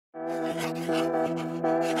Good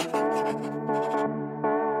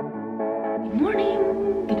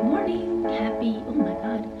morning, happy, oh my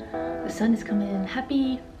god, the sun is coming in,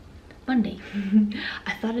 happy Monday.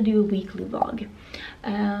 I thought I'd do a weekly vlog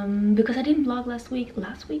because I didn't vlog last week.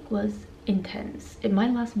 Last week was intense. My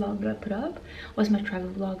last vlog that I put up was my travel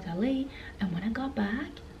vlog to LA, and when I got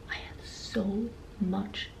back I had so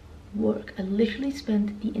much work. I literally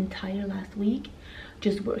spent the entire last week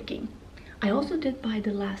just working. I also did buy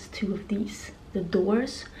the last two of these, the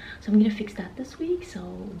doors, so I'm gonna fix that this week.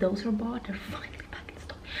 So those are bought, they're finally back in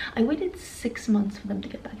stock. I waited 6 months for them to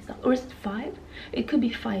get back in stock, or is it 5? It could be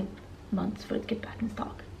 5 months for it to get back in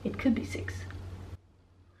stock. It could be 6.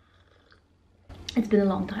 It's been a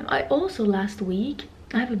long time. I also, last week,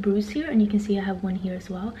 I have a bruise here, and you can see I have one here as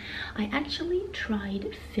well. I actually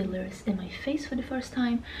tried fillers in my face for the first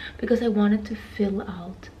time because I wanted to fill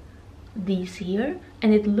out these here,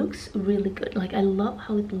 and it looks really good. Like, I love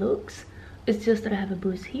how it looks. It's just that I have a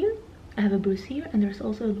bruise here, I have a bruise here, and there's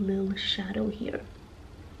also a little shadow here.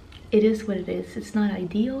 It is what it is. It's not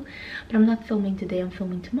ideal, but I'm not filming today, I'm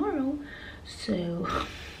filming tomorrow. So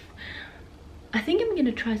I think I'm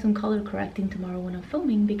gonna try some color correcting tomorrow when I'm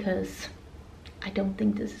filming, because I don't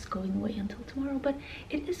think this is going away until tomorrow, but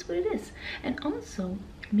it is what it is. And also,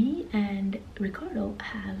 me and Ricardo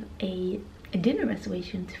have a dinner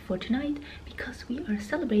reservation for tonight because we are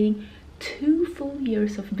celebrating 2 full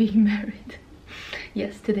years of being married.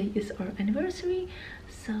 Yes, today is our anniversary,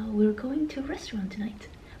 so we're going to a restaurant tonight.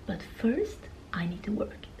 But first, I need to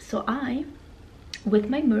work. So with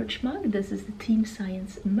my merch mug, this is the Team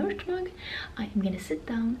Science merch mug, I am gonna sit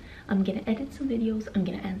down, I'm gonna edit some videos, I'm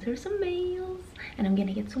gonna answer some mails, and I'm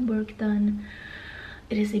gonna get some work done.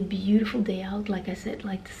 It is a beautiful day out, like I said,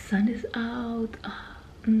 like the sun is out.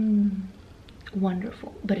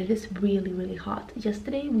 Wonderful, but it is really, really hot.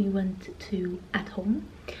 Yesterday we went to At Home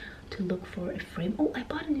to look for a frame. Oh, I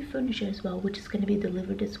bought a new furniture as well, which is going to be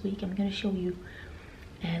delivered this week. I'm going to show you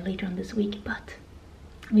later on this week. But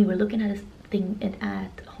we were looking at a thing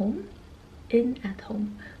At Home, and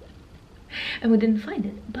we didn't find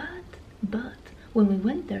it. But when we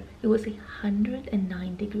went there, it was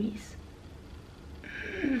 109 degrees,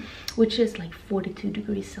 which is like 42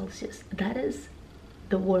 degrees Celsius. That is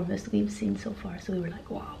the warmest we've seen so far. So we were like,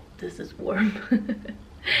 wow, this is warm.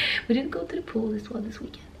 We didn't go to the pool as well this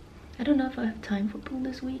weekend. I don't know if I have time for pool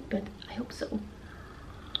this week, but I hope so.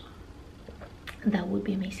 That would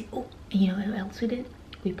be amazing. Oh, and you know what else we did?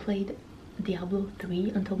 We played Diablo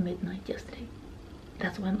 3 until midnight yesterday.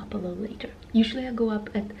 That's why I'm up a little later. Usually I go up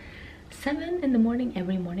at 7 in the morning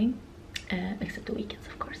every morning, except the weekends,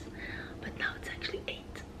 of course. But now it's actually 8.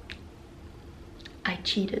 I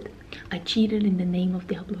cheated in the name of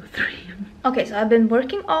Diablo 3. Okay, so I've been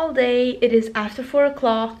working all day. It is after 4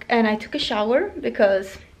 o'clock, and I took a shower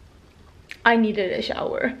because I needed a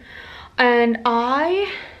shower. And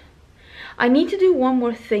I need to do one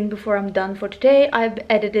more thing before I'm done for today. I've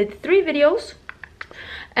edited 3 videos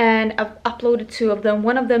and I've uploaded 2 of them.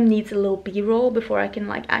 One of them needs a little b-roll before I can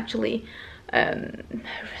like actually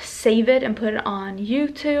save it and put it on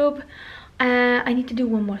YouTube. I need to do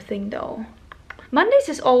one more thing though. Mondays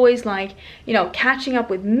is always like, you know, catching up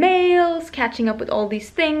with mails, catching up with all these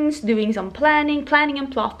things, doing some planning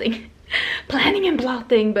and plotting. Planning and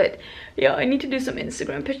plotting, but yeah, I need to do some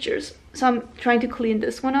Instagram pictures. So I'm trying to clean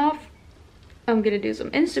this one off. I'm gonna do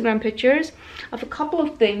some Instagram pictures of a couple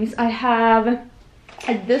of things. I have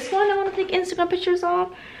this one I want to take Instagram pictures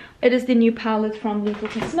of. It is the new palette from Lunar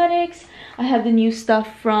Cosmetics. I have the new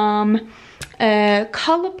stuff from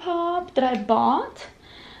Colourpop that I bought.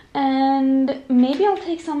 And maybe I'll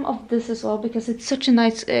take some of this as well because it's such a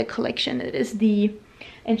nice collection. It is the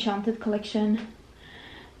Enchanted collection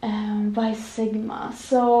by Sigma.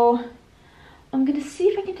 So I'm gonna see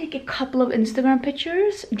if I can take a couple of Instagram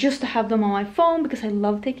pictures just to have them on my phone because I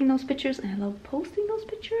love taking those pictures and I love posting those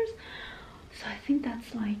pictures. So I think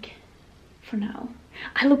that's like for now.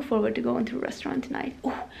 I look forward to going to a restaurant tonight.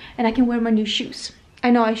 Oh, and I can wear my new shoes. I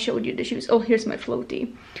know I showed you the shoes. Oh, here's my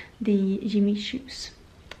floaty, the Jimmy shoes.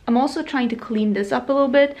 I'm also trying to clean this up a little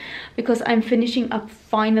bit because I'm finishing up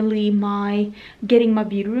finally getting my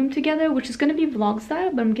beauty room together, which is going to be vlog style,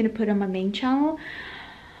 but I'm going to put it on my main channel.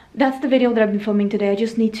 That's the video that I've been filming today. I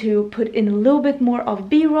just need to put in a little bit more of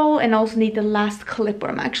b-roll, and also need the last clip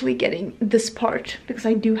where I'm actually getting this part because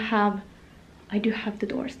I do have the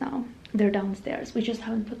doors now. They're downstairs. We just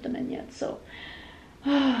haven't put them in yet, so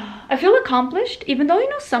I feel accomplished, even though, you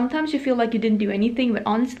know, sometimes you feel like you didn't do anything, but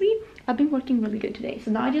honestly I've been working really good today. So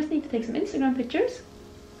now I just need to take some Instagram pictures,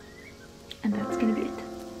 and that's gonna be it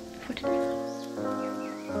for today.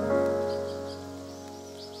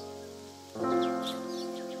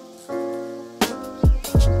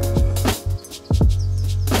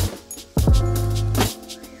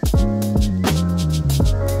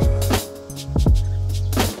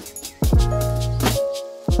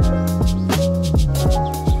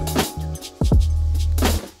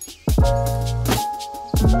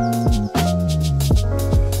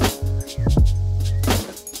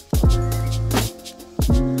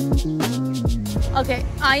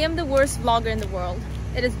 I am the worst vlogger in the world.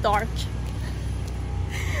 It is dark.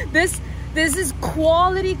 This is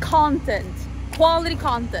quality content. Quality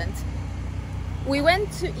content. We went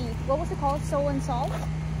to eat. What was it called? Soul and Salt?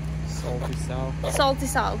 Salty Sow. Salty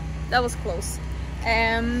Sow. That was close.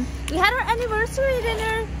 We had our anniversary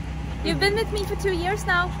dinner. You've been with me for 2 years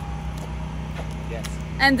now. Yes.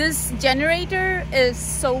 And this generator is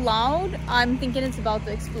so loud. I'm thinking it's about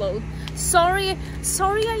to explode. Sorry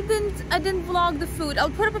I didn't vlog the food.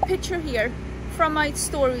 I'll put up a picture here from my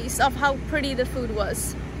stories of how pretty the food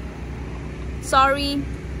was. Sorry,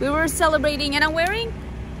 we were celebrating, and I'm wearing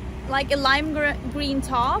like a lime green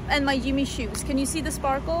top and my Jimmy shoes. Can you see the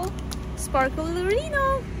sparkle?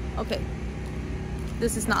 Sparklerino. Okay,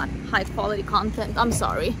 this is not high quality content. I'm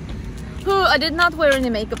sorry. Oh, I did not wear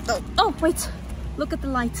any makeup though. Oh wait, look at the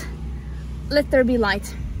light. Let there be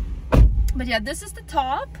light. But yeah, this is the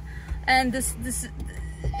top, and this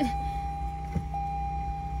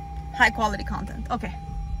high quality content. Okay.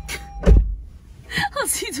 I'll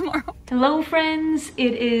see you tomorrow. Hello friends,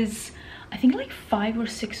 it is I think like 5 or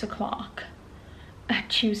 6 o'clock at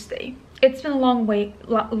Tuesday. It's been a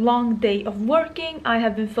long day of working. I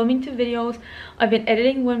have been filming 2 videos. I've been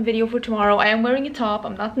editing 1 video for tomorrow. I am wearing a top.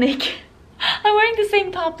 I'm not naked. I'm wearing the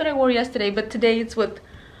same top that I wore yesterday, but today it's with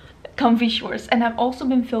comfy shorts. And I've also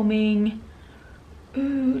been filming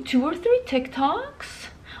 2 or 3 TikToks.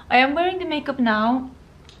 I am wearing the makeup now.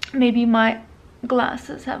 Maybe my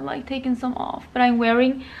glasses have like taken some off, but I'm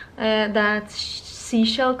wearing that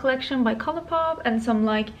seashell collection by Colourpop and some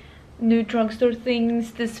like new drugstore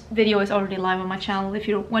things. This video is already live on my channel if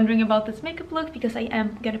you're wondering about this makeup look, because I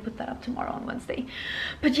am gonna put that up tomorrow on Wednesday.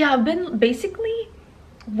 But yeah, I've been basically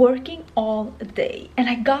working all day, and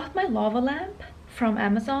I got my lava lamp from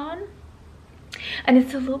Amazon and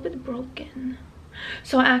it's a little bit broken.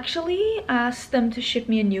 So I actually asked them to ship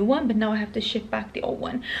me a new one, but now I have to ship back the old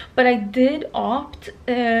one. But I did opt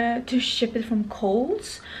to ship it from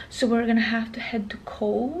Kohl's, so we're gonna have to head to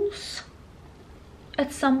Kohl's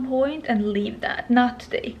at some point and leave that. Not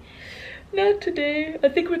today. Not today. I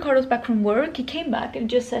think Ricardo's back from work. He came back and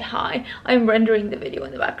just said hi. I'm rendering the video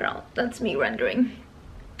in the background. That's me rendering.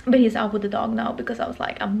 But he's out with the dog now because I was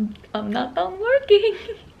like, I'm not done working.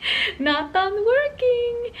 Not done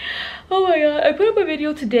working. Oh my god, I put up a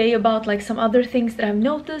video today about like some other things that I've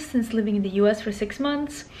noticed since living in the US for 6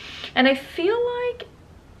 months, and I feel like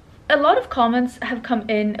a lot of comments have come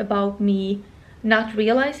in about me not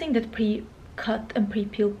realizing that pre-cut and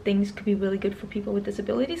pre-peeled things could be really good for people with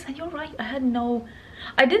disabilities. And you're right,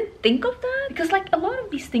 I didn't think of that, because like a lot of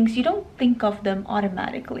these things you don't think of them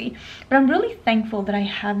automatically. But I'm really thankful that I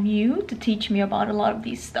have you to teach me about a lot of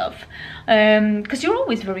these stuff, because you're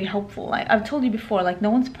always very helpful. Like I've told you before, like no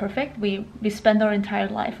one's perfect. We spend our entire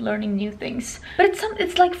life learning new things, but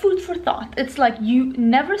it's like food for thought. It's like you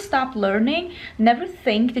never stop learning, never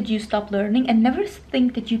think that you stop learning, and never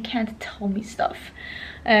think that you can't tell me stuff.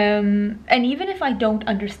 And even if I don't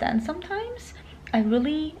understand sometimes, I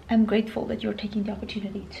really am grateful that you're taking the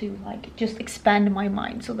opportunity to like just expand my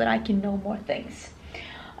mind so that I can know more things.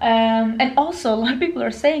 And also a lot of people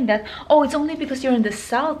are saying that, oh, it's only because you're in the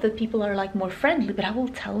South that people are like more friendly. But I will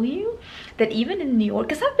tell you that even in New York,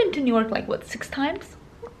 because I've been to New York like what, 6 times,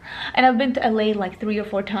 and I've been to LA like 3 or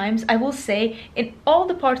 4 times. I will say in all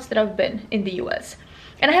the parts that I've been in the US,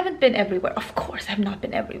 and I haven't been everywhere, of course, I've not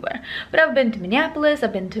been everywhere. But I've been to Minneapolis,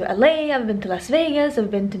 I've been to LA, I've been to Las Vegas,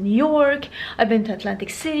 I've been to New York, I've been to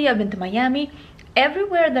Atlantic City, I've been to Miami.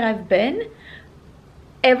 Everywhere that I've been,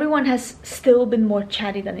 everyone has still been more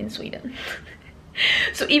chatty than in Sweden.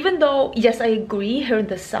 So even though, yes, I agree, here in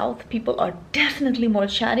the South, people are definitely more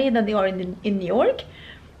chatty than they are in New York.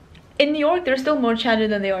 In New York, they're still more chatty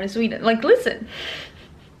than they are in Sweden. Like, listen,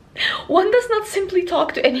 one does not simply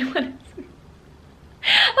talk to anyone.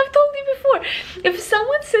 I've told you before, if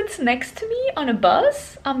someone sits next to me on a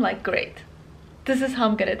bus, I'm like, great, this is how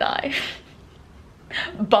I'm gonna die.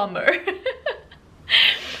 Bummer.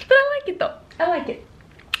 But I like it though. I like it.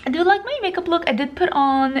 I do like my makeup look. I did put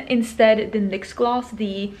on instead the NYX gloss,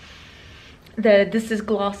 the this is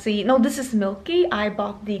glossy, no, this is milky. I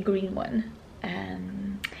bought the green one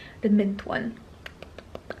and the mint one,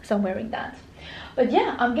 so I'm wearing that. But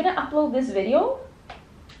yeah, I'm gonna upload this video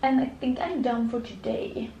and I think I'm done for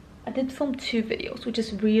today. I did film 2 videos, which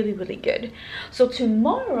is really good. So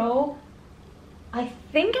tomorrow I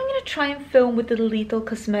think I'm gonna try and film with the Little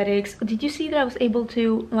Cosmetics. Did you see that I was able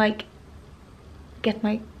to like get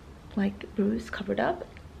my like bruise covered up?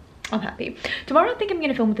 I'm happy. Tomorrow I think I'm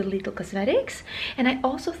gonna film with the Little Cosmetics, and I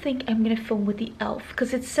also think I'm gonna film with the e.l.f.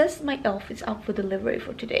 because it says my e.l.f. is out for delivery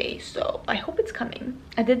for today, so I hope it's coming.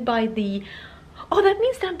 I did buy the Oh, that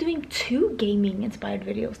means that I'm doing 2 gaming inspired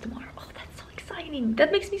videos tomorrow. Oh, that's so exciting.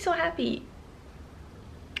 That makes me so happy.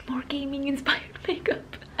 More gaming inspired makeup.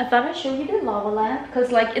 I thought I'd show you the lava lamp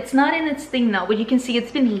because like it's not in its thing now, but you can see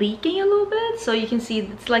it's been leaking a little bit. So you can see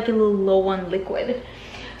it's like a little low on liquid.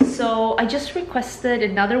 So I just requested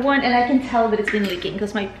another one, and I can tell that it's been leaking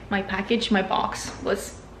because my package, my box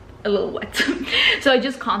was a little wet. So I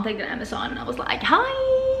just contacted Amazon and I was like,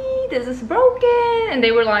 hi, this is broken. And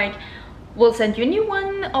they were like, we'll send you a new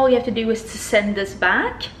one. All you have to do is to send this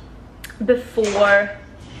back before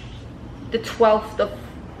the 12th of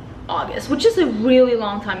August, which is a really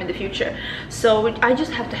long time in the future. So I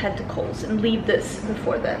just have to head to Kohl's and leave this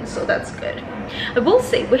before then, so that's good. I will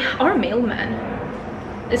say, our mailman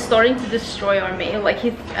is starting to destroy our mail. Like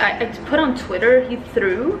I put on Twitter, he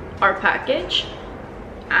threw our package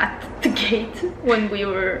at the gate when we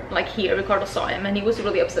were like here. Ricardo saw him and he was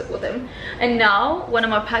really upset with him. And now one of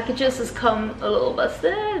my packages has come a little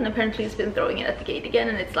busted, and apparently he's been throwing it at the gate again,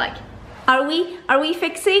 and it's like, are we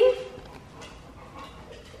fixing?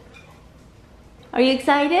 Are you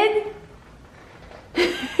excited?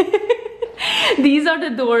 These are the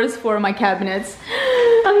doors for my cabinets.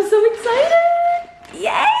 I'm so excited!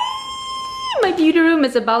 Yay! My beauty room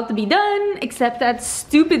is about to be done, except that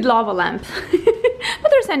stupid lava lamp.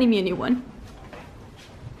 But they're sending me a new one.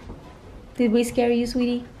 Did we scare you,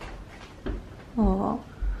 sweetie? Oh,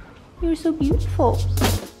 you're so beautiful.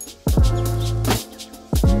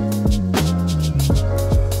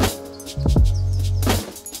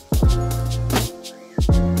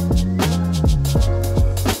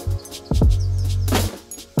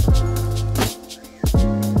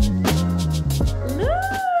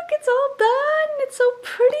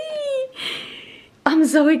 I'm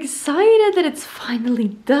so excited that it's finally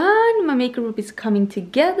done. My makeup is coming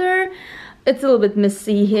together. It's a little bit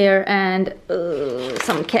messy here, and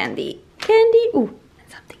some candy. Ooh, and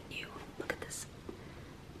something new. Look at this.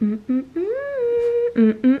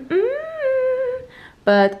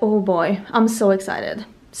 But oh boy, I'm so excited.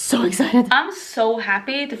 So excited. I'm so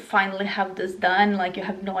happy to finally have this done. Like, you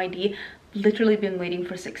have no idea. Literally been waiting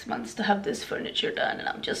for 6 months to have this furniture done, and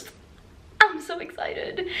I'm so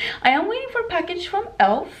excited. I am waiting for a package from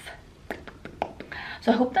e.l.f.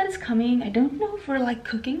 So I hope that is coming. I don't know if we're like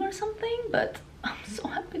cooking or something, but I'm so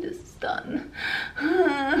happy this is done.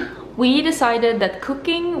 We decided that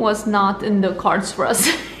cooking was not in the cards for us.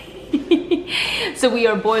 So we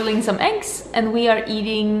are boiling some eggs and we are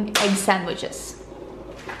eating egg sandwiches.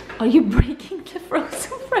 Are you breaking the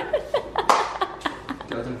frozen bread?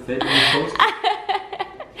 Doesn't fit in the toast.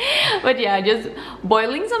 But yeah, just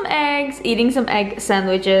boiling some eggs, eating some egg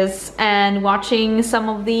sandwiches, and watching some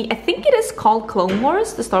of the, I think it is called Clone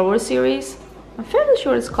Wars, the Star Wars series. I'm fairly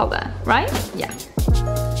sure it's called that, right? Yeah.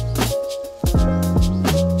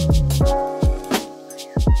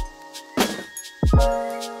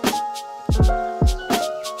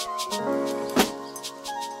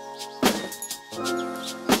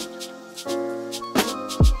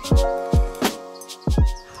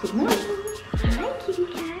 Good morning. Hi, kitty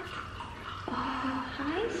cat. Oh,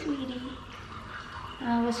 hi, sweetie.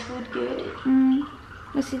 Was food good?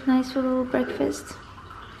 Was it nice for a little breakfast?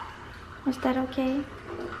 Was that okay?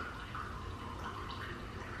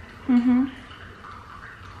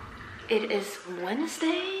 It is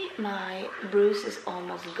Wednesday. My bruise is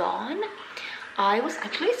almost gone. I was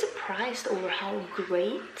actually surprised over how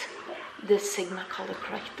great the Sigma color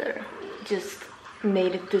corrector just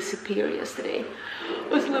made it disappear yesterday. It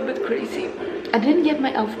was a little bit crazy. I didn't get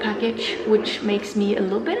my e.l.f. package, which makes me a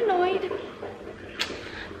little bit annoyed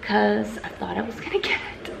because I thought I was gonna get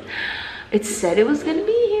it. It said it was gonna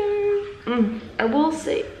be here. I will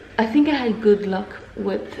say, I think I had good luck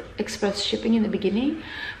with express shipping in the beginning,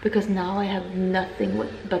 because now I have nothing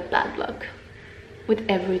but bad luck with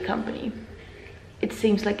every company. It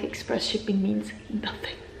seems like express shipping means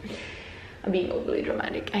nothing. I'm being overly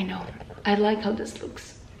dramatic, I know. I like how this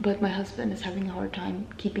looks, but my husband is having a hard time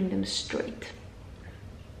keeping them straight.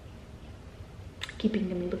 Keeping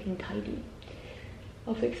them looking tidy.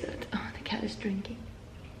 I'll fix that. Oh, the cat is drinking.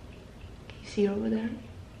 Can you see her over there?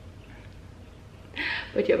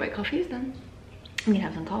 But yeah, my coffee is done. I'm gonna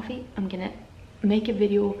have some coffee. I'm gonna make a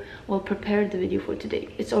video, well, prepare the video for today.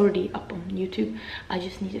 It's already up on YouTube. I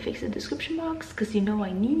just need to fix the description box, because you know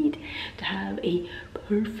I need to have a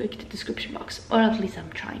perfect description box, or at least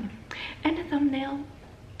I'm trying. And a thumbnail.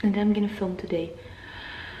 And then I'm gonna film today.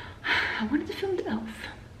 I wanted to film the e.l.f.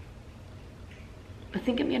 I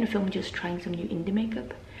think I'm gonna film just trying some new indie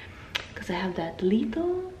makeup, because I have that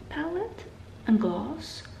Lethal palette and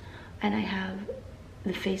gloss, and I have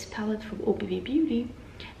the face palette from OPV Beauty,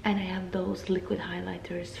 and I have those liquid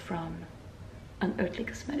highlighters from Unearthly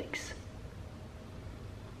Cosmetics.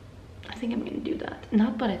 I think I'm gonna do that.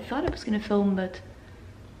 Not what I thought I was gonna film, but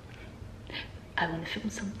I want to film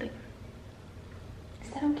something. Is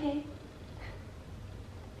that okay?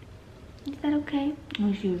 Is that okay? Oh,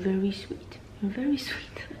 you're very sweet. You're very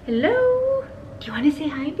sweet. Hello? Do you want to say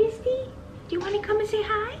hi, Bestie? Do you want to come and say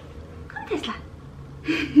hi? Come, Tesla.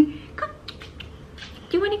 Come.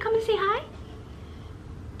 Do you want to come and say hi?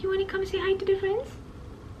 Do you want to come and say hi to the friends?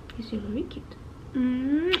 Yes, you're very cute.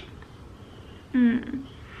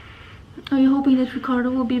 Are you hoping that Ricardo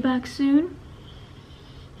will be back soon?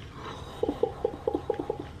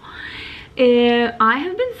 I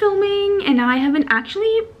have been filming and I haven't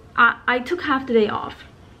actually, I took half the day off.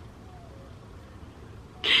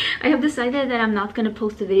 I have decided that I'm not gonna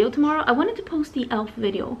post a video tomorrow. I wanted to post the e.l.f.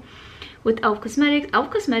 video with e.l.f. Cosmetics.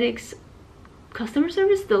 e.l.f. Cosmetics customer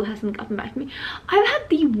service still hasn't gotten back to me. I've had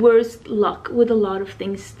the worst luck with a lot of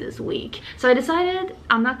things this week. So I decided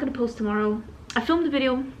I'm not gonna post tomorrow. I filmed the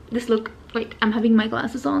video. This look, wait, I'm having my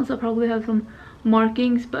glasses on, so I'll probably have some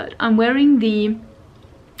markings, but I'm wearing the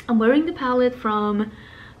palette from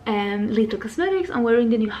Lunar Cosmetics. I'm wearing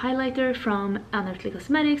the new highlighter from Unearthly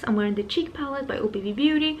Cosmetics. I'm wearing the cheek palette by OPV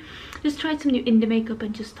Beauty. Just tried some new indie makeup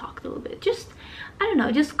and just talked a little bit. Just, I don't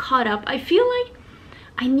know, just caught up. I feel like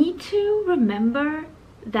I need to remember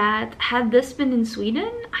that had this been in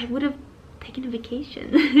Sweden, I would have taken a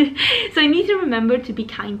vacation. So I need to remember to be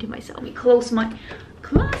kind to myself. Let me close my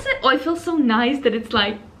closet. Oh, it feels so nice that it's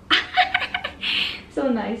like so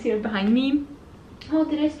nice here behind me. Oh,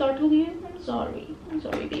 did I startle you? I'm sorry. I'm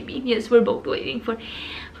sorry, baby. Yes, we're both waiting for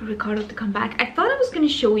Ricardo to come back. I thought I was gonna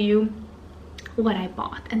show you what I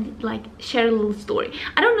bought and like share a little story.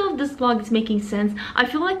 I don't know if this vlog is making sense. I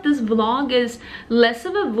feel like this vlog is less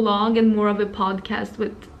of a vlog and more of a podcast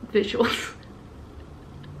with visuals.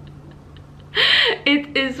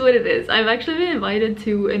 It is what it is. I've actually been invited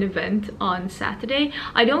to an event on Saturday.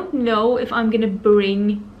 I don't know if I'm gonna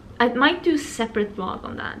bring, I might do a separate vlog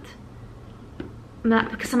on that.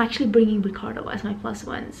 Not because I'm actually bringing Ricardo as my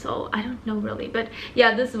 +1, so I don't know really. But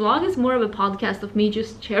yeah, this vlog is more of a podcast of me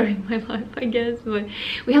just sharing my life, I guess. But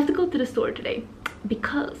we have to go to the store today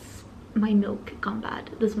because my milk gone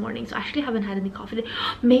bad this morning, so I actually haven't had any coffee today.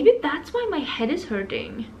 Maybe that's why my head is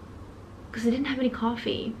hurting, because I didn't have any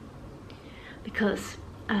coffee, because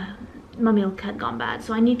my milk had gone bad.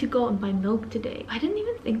 So I need to go and buy milk today. I didn't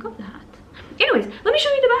even think of that. Anyways, let me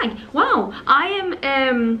show you the bag. Wow, I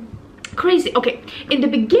am crazy. Okay, in the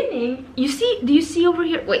beginning, do you see over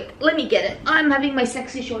here? Wait, let me get it. I'm having my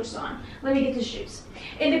sexy shorts on. Let me get the shoes.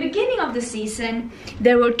 In the beginning of the season,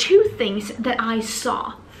 there were two things that I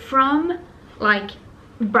saw from like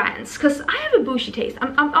brands, because I have a bougie taste.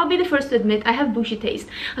 I'll be the first to admit I have bougie taste.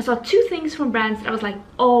 I saw two things from brands that I was like,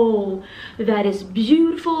 oh, that is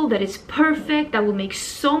beautiful, that is perfect, that will make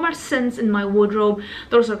so much sense in my wardrobe.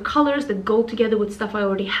 Those are colors that go together with stuff I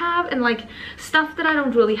already have and like stuff that I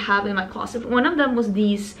don't really have in my closet. One of them was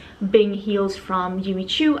these Bing heels from Jimmy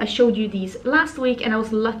Choo. I showed you these last week and I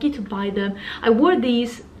was lucky to buy them. I wore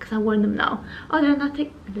these because I wore them now. Oh, I didn't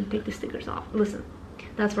take the stickers off. Listen,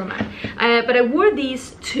 that's where I'm at. But I wore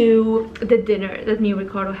these to the dinner that me and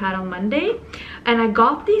Ricardo had on Monday, and I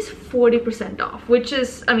got these 40% off, which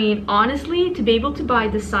is, I mean, honestly, to be able to buy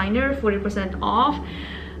designer 40% off,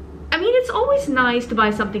 I mean, it's always nice to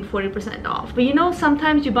buy something 40% off, but you know,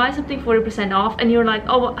 sometimes you buy something 40% off and you're like,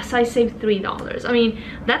 oh, so I saved $3. I mean,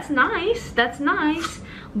 that's nice,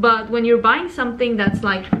 but when you're buying something that's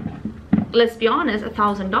like, let's be honest,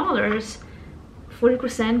 $1,000,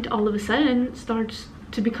 40% all of a sudden starts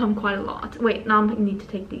to become quite a lot. Wait, now I need to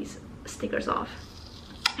take these stickers off.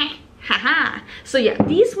 Haha. So yeah,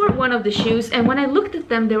 these were one of the shoes, and when I looked at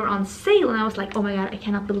them, they were on sale, and I was like, oh my god, I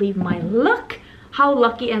cannot believe my luck. How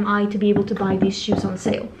lucky am I to be able to buy these shoes on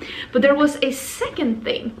sale? But there was a second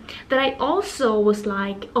thing that I also was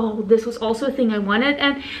like, oh, this was also a thing I wanted.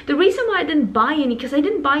 And the reason why I didn't buy any, because I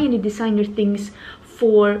didn't buy any designer things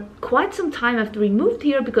for quite some time after we moved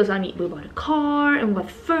here, because I mean, we bought a car and we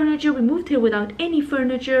bought furniture. We moved here without any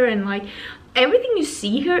furniture, and like everything you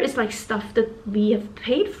see here is like stuff that we have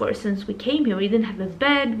paid for since we came here. We didn't have a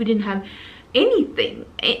bed, we didn't have anything.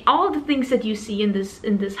 All the things that you see in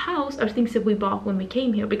this house are things that we bought when we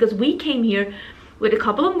came here, because we came here with a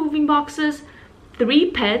couple of moving boxes, 3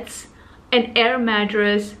 pets, an air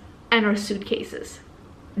mattress, and our suitcases.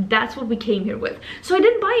 That's what we came here with. So I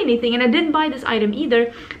didn't buy anything, and I didn't buy this item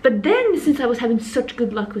either. But then, since I was having such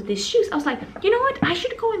good luck with these shoes, I was like, you know what, I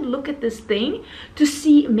should go and look at this thing to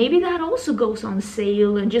see maybe that also goes on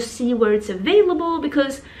sale, and just see where it's available,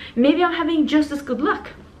 because maybe I'm having just as good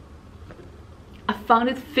luck. I found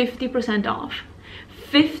it 50% off.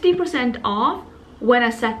 50% off when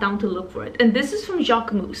I sat down to look for it. And this is from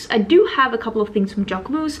Jacquemus. I do have a couple of things from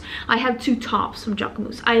Jacquemus. I have 2 tops from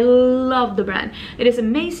Jacquemus. I love the brand. It is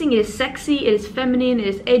amazing, it is sexy, it is feminine, it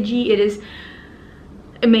is edgy, it is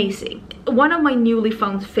amazing. One of my newly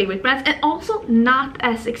found favorite brands, and also not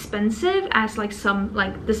as expensive as like some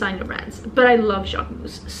like designer brands, but I love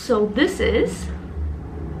Jacquemus. So this is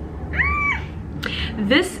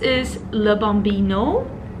Le Bambino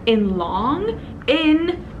in long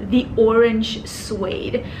in the orange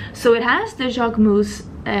suede. So it has the Jacquemus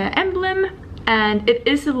emblem, and it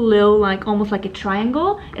is a little like almost like a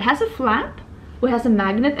triangle. It has a flap, it has a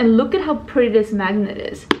magnet, and look at how pretty this magnet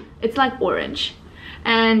is. It's like orange.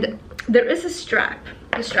 And there is a strap.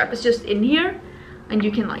 The strap is just in here, and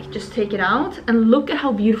you can like just take it out, and look at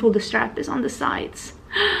how beautiful the strap is on the sides.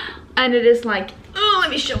 And it is like, oh, let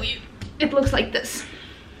me show you. It looks like this.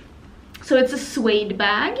 So it's a suede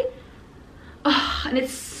bag. Oh, and it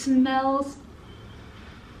smells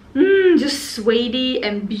just suede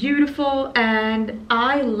and beautiful, and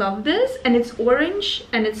I love this. And it's orange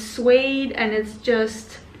and it's suede, and it's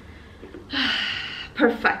just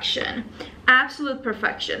perfection, absolute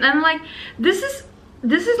perfection. And like this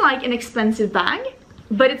is like an expensive bag,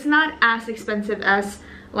 but it's not as expensive as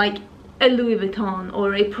like a Louis Vuitton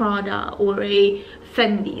or a Prada or a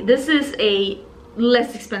Fendi. This is a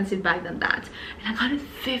less expensive bag than that, and I got it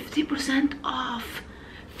 50% off.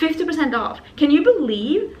 50% off. Can you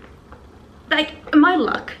believe? Like my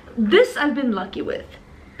luck. This I've been lucky with.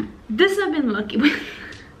 This I've been lucky with.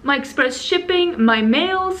 My express shipping, my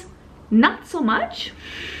mails, not so much.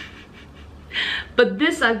 But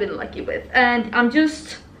this I've been lucky with, and I'm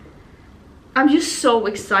just so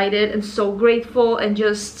excited and so grateful, and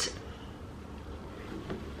just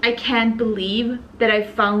I can't believe that I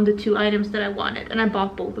found the 2 items that I wanted, and I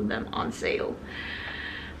bought both of them on sale.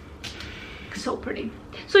 So pretty.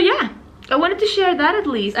 So yeah, I wanted to share that at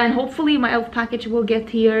least, and hopefully my elf package will get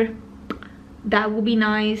here. That will be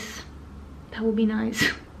nice. That will be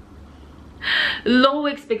nice. Low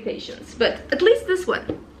expectations, but at least this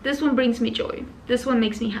one brings me joy. This one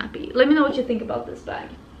makes me happy. Let me know what you think about this bag.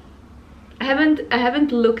 I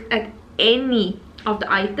haven't looked at any of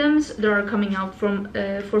the items that are coming out from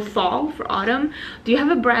for fall, for autumn. Do you have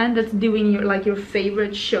a brand that's doing your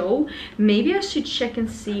favorite show? Maybe I should check and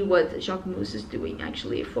see what Jacquemus is doing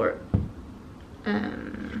actually for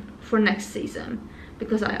next season,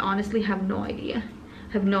 because I honestly have no idea.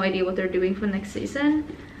 I have no idea what they're doing for next season,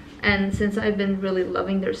 and since I've been really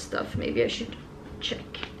loving their stuff, maybe I should check.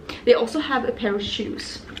 They also have a pair of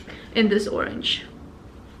shoes in this orange.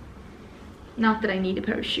 Not that I need a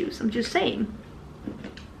pair of shoes, I'm just saying.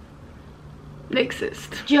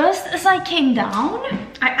 Nyqvist. Just as I came down,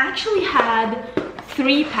 I actually had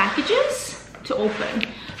 3 packages to open.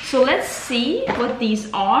 So let's see what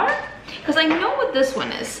these are, because I know what this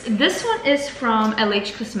one is. This one is from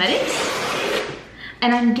LH Cosmetics,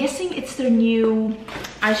 and I'm guessing it's their new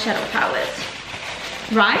eyeshadow palette,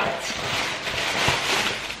 right?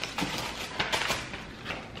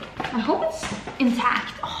 I hope it's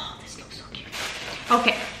intact. Oh, this looks so cute.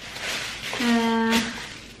 Okay.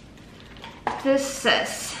 This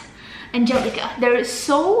says Angelica. There is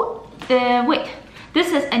this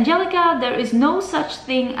says Angelica. There is no such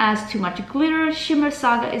thing as too much glitter. Shimmer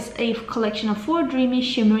Saga is a collection of 4 dreamy,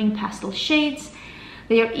 shimmering pastel shades.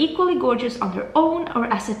 They are equally gorgeous on their own or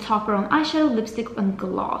as a topper on eyeshadow, lipstick, and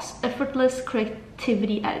gloss. Effortless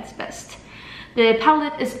creativity at its best. The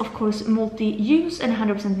palette is of course multi-use and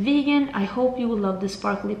 100% vegan. I hope you will love this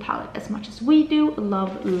sparkly palette as much as we do.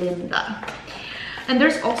 Love, Linda. And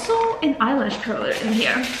there's also an eyelash curler in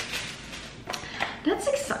here. That's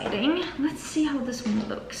exciting. Let's see how this one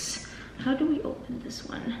looks. How do we open this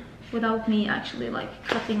one without me actually like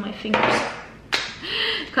cutting my fingers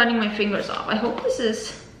off? I hope this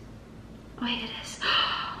is, oh yeah, it is.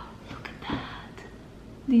 Look at that.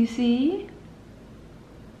 Do you see?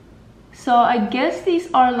 So I guess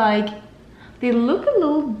these are like, they look a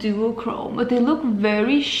little duochrome, but they look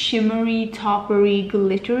very shimmery, toppery,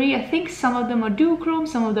 glittery. I think some of them are duochrome,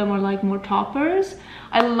 some of them are like more toppers.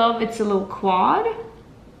 I love it's a little quad.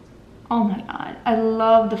 Oh my god, I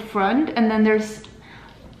love the front, and then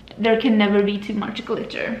there can never be too much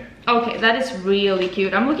glitter. Okay, that is really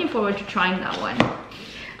cute. I'm looking forward to trying that one.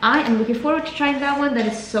 I am looking forward to trying that one. That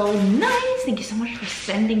is so nice. Thank you so much for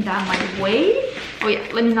sending that my way. Oh yeah,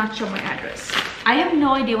 let me not show my address. I have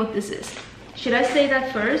no idea what this is. Should I say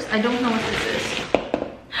that first? I don't know what this is.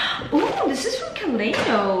 Oh, this is from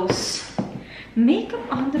Kaleidos.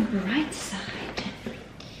 Makeup on the bright side.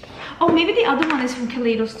 Oh, maybe the other one is from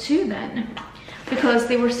Kaleidos too then. Because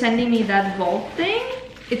they were sending me that vault thing.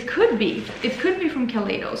 It could be from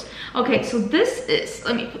Kaleidos. Okay, so this is,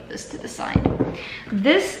 let me put this to the side.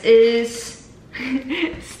 This is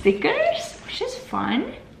stickers, which is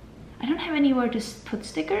fun. I don't have anywhere to put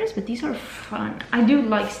stickers, but these are fun. I do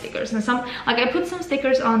like stickers, and some, like I put some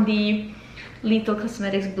stickers on the Lethal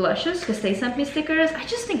Cosmetics blushes because they sent me stickers. I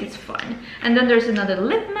just think it's fun. And then there's another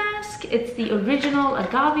lip mask. It's the original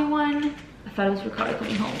agave one. I thought it was Ricardo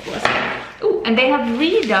coming home. Oh, and they have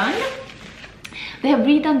redone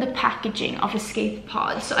the packaging of Escape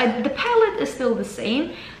Pod. So the palette is still the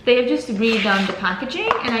same. They have just redone the packaging,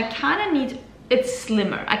 and I kind of need, it's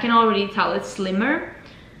slimmer. I can already tell it's slimmer.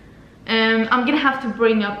 I'm gonna have to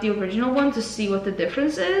bring up the original one to see what the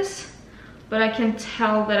difference is, but I can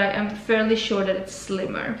tell that I am fairly sure that it's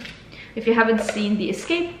slimmer. If you haven't seen the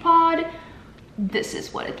Escape Pod, this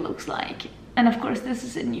is what it looks like. And of course, this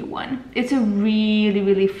is a new one. It's a really,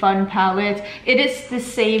 really fun palette. It is the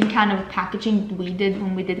same kind of packaging we did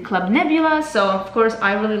when we did Club Nebula. So of course,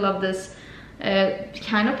 I really love this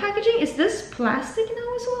kind of packaging. Is this plastic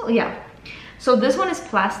now as well? Yeah. So this one is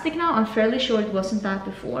plastic now. I'm fairly sure it wasn't that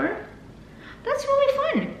before. That's really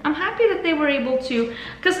fun. I'm happy that they were able to,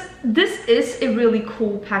 because this is a really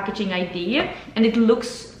cool packaging idea and it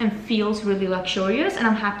looks and feels really luxurious, and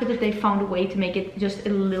I'm happy that they found a way to make it just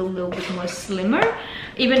a little bit more slimmer,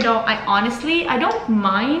 even though I don't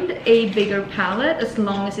mind a bigger palette as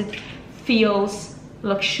long as it feels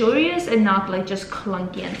luxurious and not like just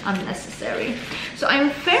clunky and unnecessary. So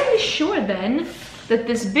I'm fairly sure then that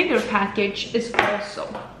this bigger package is also,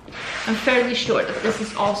 I'm fairly sure that this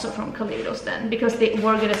is also from Kaleidos then, because they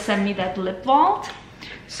were gonna send me that lip vault.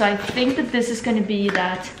 So I think that this is gonna be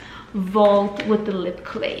that vault with the lip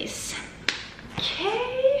glaze.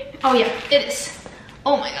 Okay. Oh yeah, it is.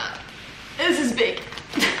 Oh my god, this is big.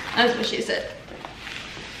 That's what she said.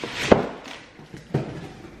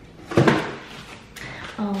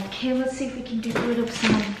 Okay, let's see if we can get rid of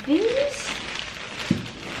some of these.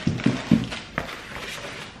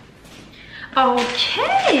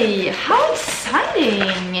 Okay, how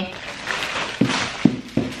exciting!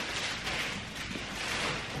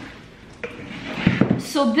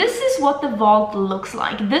 So this is what the vault looks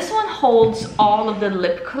like. This one holds all of the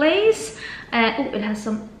lip glaze. Oh, it has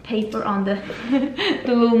some paper on the,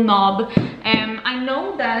 the little knob. I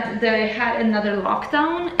know that they had another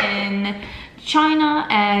lockdown in China,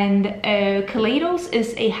 and Kaleidos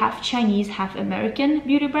is a half Chinese, half American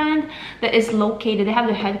beauty brand that is located, they have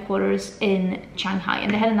their headquarters in Shanghai,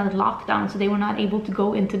 and they had another lockdown, so they were not able to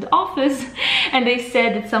go into the office. And they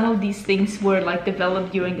said that some of these things were like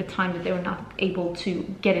developed during the time that they were not able to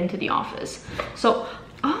get into the office. So,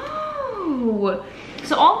 oh,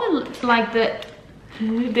 so all the, like the,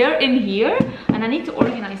 they're in here, and I need to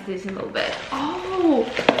organize this a little bit. Oh,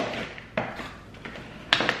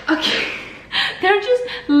 okay. They're just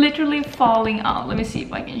literally falling out. Let me see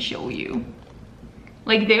if I can show you.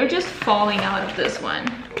 Like, they're just falling out of this one.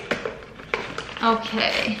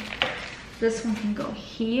 Okay. This one can go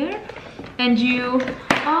here. And you...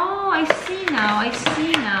 Oh, I see now. I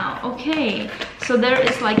see now. Okay. So there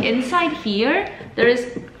is like inside here. There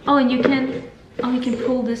is... Oh, and you can... Oh, you can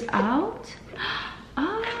pull this out.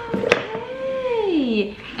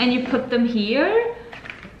 Okay. And you put them here.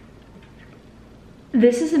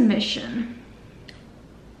 This is a mission.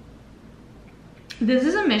 This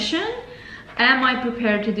is a mission. Am I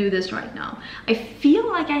prepared to do this right now? I feel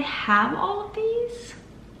like I have all of these,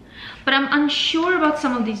 but I'm unsure about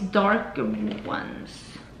some of these darker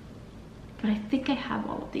ones. But I think I have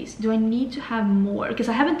all of these. Do I need to have more? Because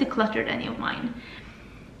I haven't decluttered any of mine.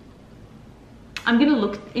 I'm gonna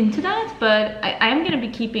look into that, but I am gonna be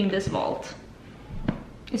keeping this vault.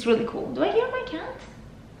 It's really cool. Do I hear my cat?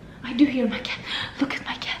 I do hear my cat. Look at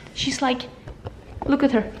my cat. She's like, look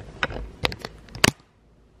at her.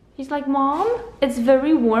 He's like, Mom, it's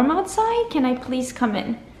very warm outside. Can I please come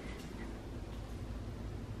in?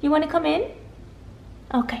 You want to come in?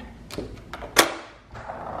 Okay.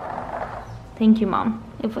 Thank you, Mom.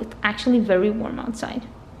 It was actually very warm outside.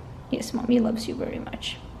 Yes, Mommy loves you very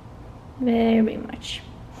much. Very much.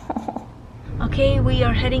 Okay, we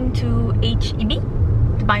are heading to HEB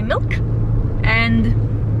to buy milk. And...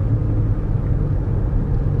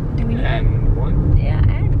 do we need... And what? Yeah,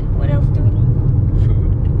 and what else do we need?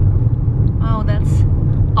 Oh, that's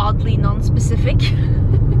oddly non-specific.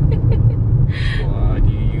 What do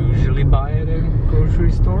you usually buy at a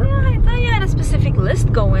grocery store? Yeah, I thought you had a specific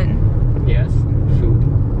list going. Yes, food.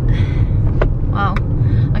 Wow,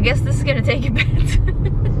 I guess this is gonna take a bit.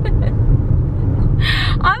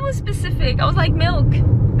 I was specific. I was like, milk.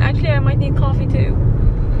 Actually, I might need coffee too.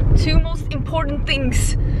 Two most important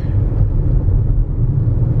things.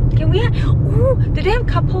 Can we ooh, do they have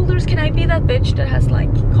cup holders? Can I be that bitch that has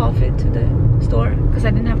like coffee to the store? Because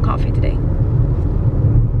I didn't have coffee today.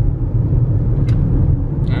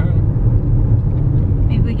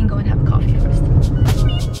 Maybe we can go and have a coffee first.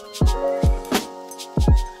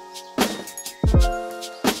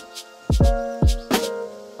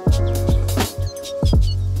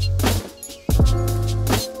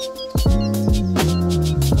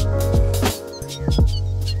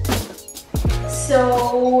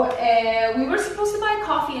 So we were supposed to buy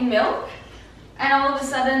coffee and milk, and all of a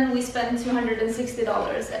sudden we spent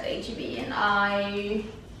 $260 at AGB, and I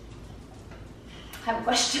have a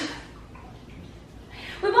question.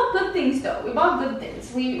 We bought good things though, we bought good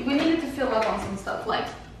things. We needed to fill up on some stuff like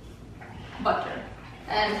butter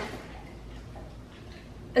and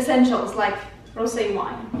essentials like rosé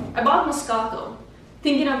wine. I bought Moscato,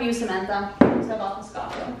 thinking of you Samantha, so I bought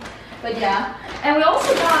Moscato. But yeah, and we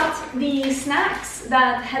also got the snacks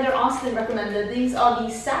that Heather Austin recommended. These are the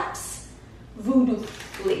Saps Voodoo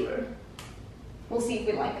flavor. We'll see if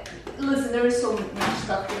we like it. Listen, there is so much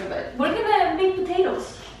stuff here, but we're gonna make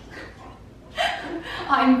potatoes.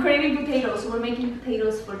 I'm craving potatoes, so we're making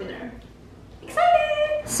potatoes for dinner.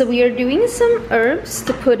 Excited! So we are doing some herbs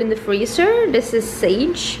to put in the freezer. This is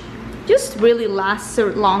sage. Just really lasts a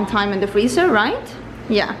long time in the freezer, right?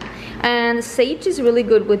 Yeah. And sage is really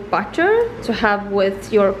good with butter to have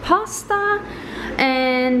with your pasta.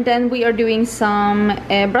 And then we are doing some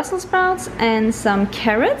Brussels sprouts and some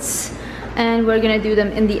carrots, and we're gonna do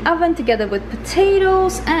them in the oven together with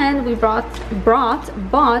potatoes. And we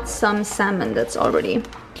bought some salmon that's already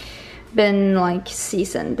been like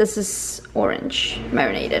seasoned. This is orange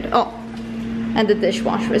marinated. Oh, and the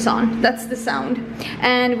dishwasher is on. That's the sound.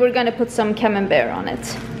 And we're gonna put some camembert on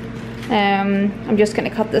it. I'm just gonna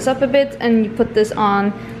cut this up a bit, and you put this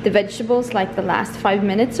on the vegetables like the last 5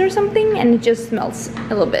 minutes or something, and it just melts a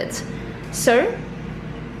little bit. Sir,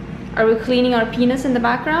 are we cleaning our penis in the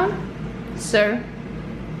background? Sir,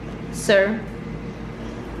 sir,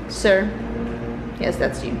 sir. Yes,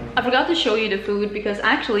 that's you. I forgot to show you the food because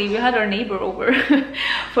actually we had our neighbor over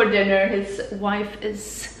for dinner. His wife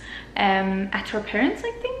is at her parents',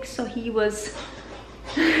 I think, so he was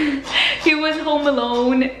he was home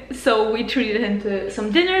alone, so we treated him to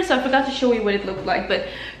some dinner. So I forgot to show you what it looked like, but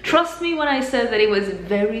trust me when I said that it was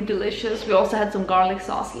very delicious. We also had some garlic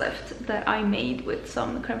sauce left that I made with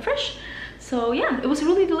some creme fraiche. So yeah, it was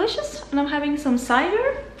really delicious. And I'm having some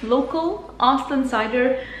cider, local Austin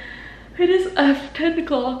cider. It is 10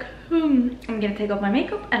 o'clock. I'm gonna take off my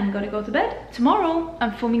makeup and I'm gonna go to bed. Tomorrow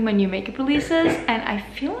I'm filming my new makeup releases, and I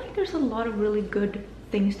feel like there's a lot of really good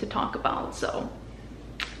things to talk about, so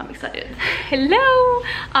I'm excited. Hello!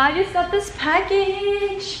 I just got this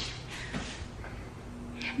package.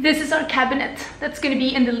 This is our cabinet that's gonna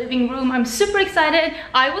be in the living room. I'm super excited.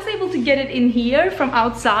 I was able to get it in here from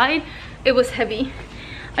outside. It was heavy.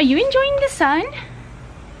 Are you enjoying the sun?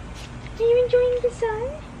 Are you enjoying the sun?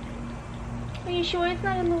 Are you sure it's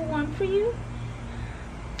not a little warm for you?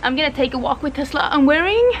 I'm gonna take a walk with Tesla. I'm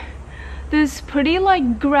wearing this pretty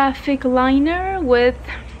like graphic liner with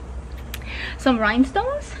some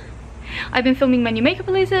rhinestones. I've been filming my new makeup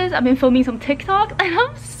releases. I've been filming some TikToks, and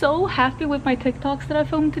I'm so happy with my TikToks that I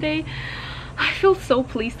filmed today. I feel so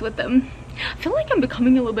pleased with them. I feel like I'm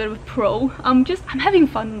becoming a little bit of a pro. I'm having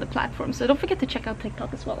fun on the platform, so don't forget to check out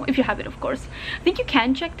TikTok as well, if you have it, of course. I think you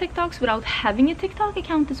can check TikToks without having a TikTok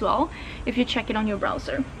account as well, if you check it on your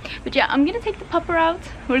browser. But yeah, I'm gonna take the pupper out.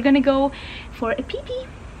 We're gonna go for a pee-pee.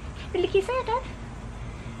 Vill du kissa, hjärtat?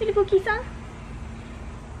 Vill du gå och kissa?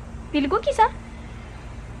 Vill du gå och kissa?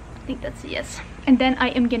 I think that's a yes. And then I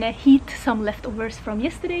am gonna heat some leftovers from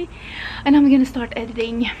yesterday, and I'm gonna start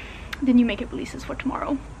editing the new makeup releases for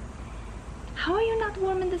tomorrow. How are you not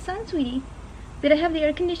warm in the sun, sweetie? Did I have the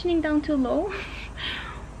air conditioning down too low?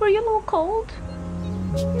 Were you a little cold?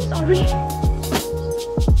 I'm sorry.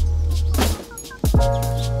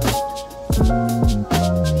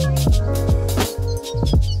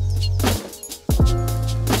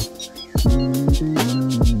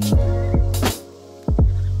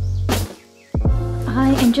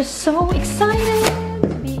 I am just so excited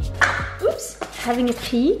to be having a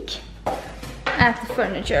peek at the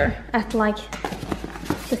furniture, at like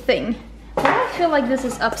the thing. But I feel like this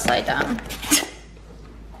is upside down.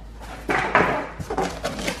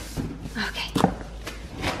 Okay,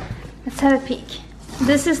 let's have a peek.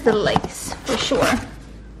 This is the legs for sure.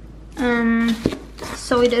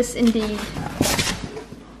 So it is indeed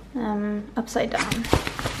upside down.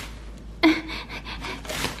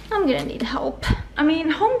 I'm gonna need help. I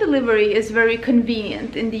mean, home delivery is very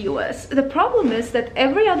convenient in the US. The problem is that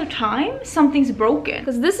every other time something's broken.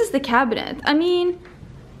 Because this is the cabinet. I mean,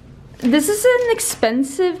 this is an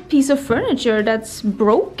expensive piece of furniture that's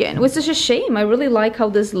broken, which is a shame. I really like how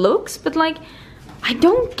this looks, but like, I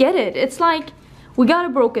don't get it. It's like, we got a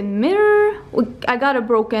broken mirror, I got a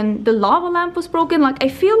broken, the lava lamp was broken. Like, I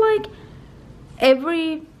feel like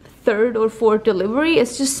every third or fourth delivery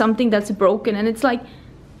is just something that's broken, and it's like,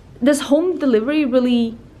 does home delivery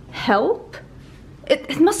really help?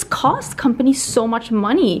 It must cost companies so much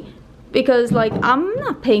money, because like, I'm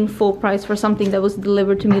not paying full price for something that was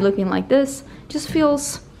delivered to me looking like this. It just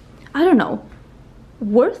feels, I don't know,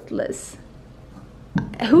 worthless.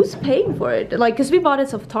 Who's paying for it? Like, because we bought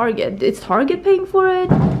it off Target. Is Target paying for it?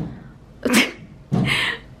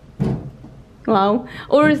 Wow.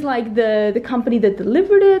 Or is like the company that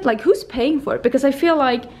delivered it, like, who's paying for it? Because I feel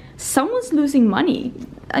like someone's losing money.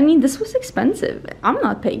 I mean, this was expensive. I'm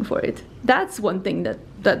not paying for it. That's one thing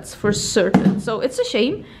that's for certain. So it's a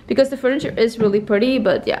shame, because the furniture is really pretty,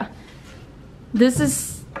 but yeah, this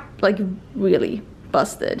is like really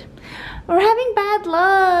busted. We're having bad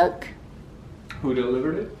luck. Who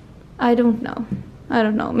delivered it? I don't know. I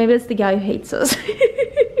don't know. Maybe it's the guy who hates us.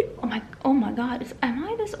 Oh my god, am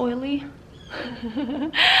I this oily?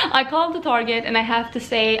 I called the Target, and I have to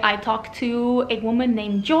say I talked to a woman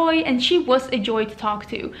named Joy, and she was a joy to talk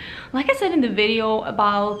to. Like I said in the video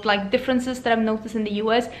about like differences that I've noticed in the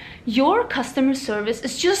US, your customer service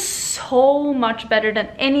is just so much better than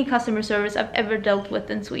any customer service I've ever dealt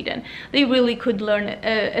with in Sweden. They really could learn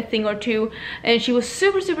a thing or two, and she was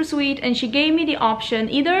super sweet, and she gave me the option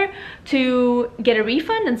either to get a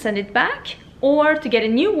refund and send it back, or to get a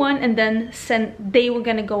new one and then they were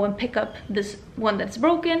gonna go and pick up this one that's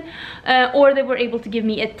broken, or they were able to give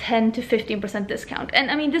me a 10 to 15% discount.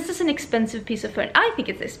 And I mean, this is an expensive piece of furniture. I think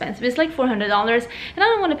it's expensive. It's like $400, and I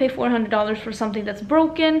don't want to pay $400 for something that's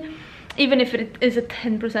broken, even if it is a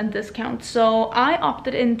 10% discount. So I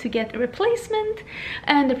opted in to get a replacement,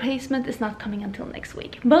 and the replacement is not coming until next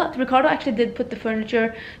week. But Ricardo actually did put the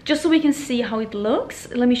furniture just so we can see how it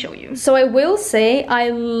looks. Let me show you. So I will say I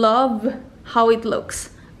love how it looks.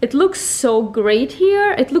 It looks so great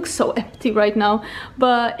here. It looks so empty right now,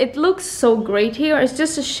 but it looks so great here. It's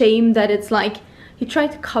just a shame that it's like he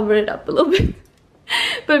tried to cover it up a little bit.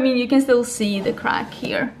 But I mean, you can still see the crack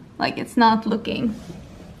here. Like, it's not looking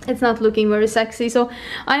very sexy. So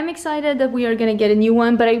I'm excited that we are gonna get a new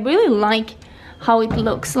one, but I really like how it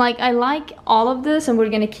looks. Like, I like all of this, and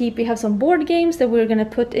we have some board games that we're gonna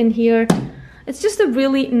put in here. It's just a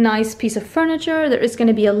really nice piece of furniture. There is going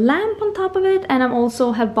to be a lamp on top of it, and I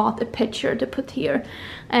also have bought a picture to put here.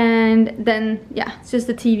 And then, yeah, it's just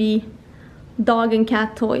the TV, dog and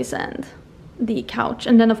cat toys, and the couch.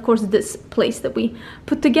 And then, of course, this place that we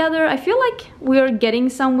put together. I feel like we're getting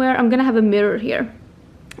somewhere. I'm going to have a mirror here.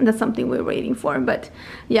 That's something we're waiting for. But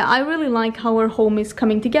yeah, I really like how our home is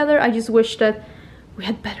coming together. I just wish that we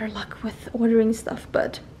had better luck with ordering stuff,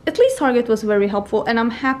 but at least Target was very helpful, and I'm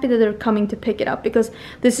happy that they're coming to pick it up, because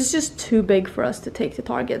this is just too big for us to take to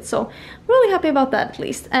Target. So really happy about that, at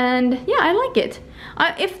least. And yeah, I like it.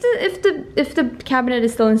 If the cabinet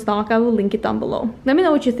is still in stock, I will link it down below. Let me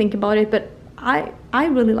know what you think about it, but I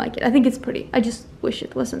really like it. I think it's pretty. I just wish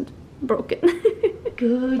it wasn't broken.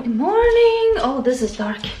 Good morning. Oh, this is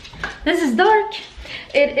dark. This is dark.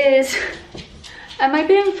 It is... Am I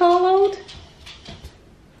being followed?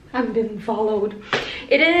 I'm being followed.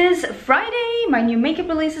 It is Friday. My new makeup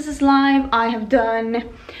releases is live. I have done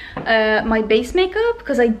my base makeup,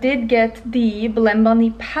 because I did get the Blend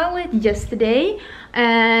Bunny palette yesterday,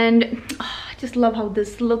 and I just love how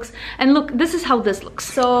this looks. And look, this is how this looks.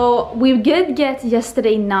 So we did get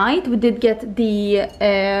yesterday night, we did get the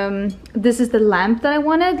this is the lamp that I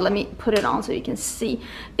wanted. Let me put it on so you can see.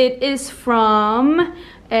 It is from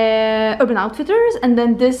Urban Outfitters, and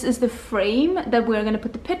then this is the frame that we're gonna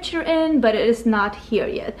put the picture in, but it is not here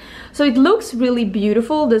yet. So it looks really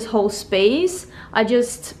beautiful, this whole space. I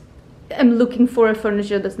just am looking for a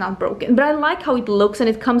furniture that's not broken, but I like how it looks, and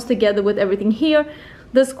it comes together with everything here.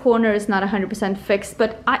 This corner is not 100% fixed,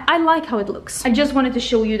 but I like how it looks. I just wanted to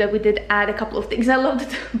show you that we did add a couple of things. I love that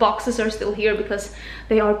the boxes are still here, because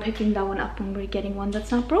they are picking that one up when we're getting one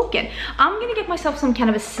that's not broken. I'm gonna get myself some kind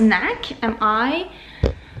of a snack. Am I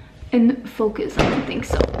in focus? I don't think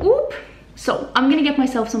so. Oop. So I'm gonna get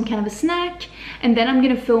myself some kind of a snack, and then I'm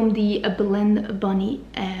gonna film the Blend Bunny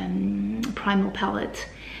Primal Palette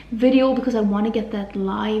video, because I want to get that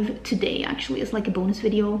live today. Actually, it's like a bonus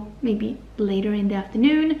video, maybe later in the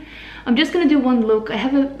afternoon. I'm just gonna do one look. I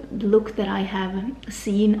have a look that I have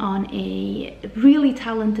seen on a really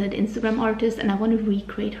talented Instagram artist, and I want to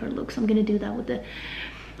recreate her look. So I'm gonna do that with the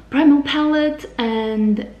Primal palette,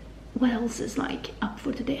 and what else is like up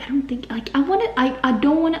for today? I don't think like I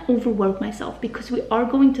don't want to overwork myself because we are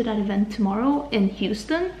going to that event tomorrow in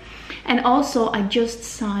Houston. And also I just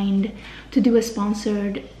signed to do a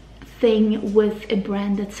sponsored thing with a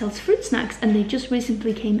brand that sells fruit snacks, and they just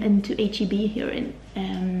recently came into HEB here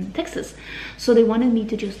in Texas, so they wanted me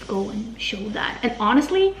to just go and show that. And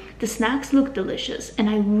honestly, the snacks look delicious and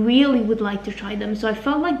I really would like to try them, so I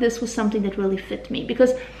felt like this was something that really fit me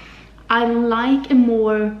because I like a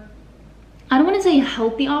more, I don't want to say a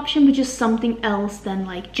healthy option, but just something else than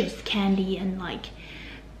like just candy and like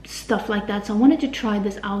stuff like that. So I wanted to try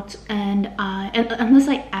this out, and unless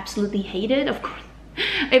I absolutely hate it, of course,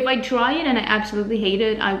 if I try it and I absolutely hate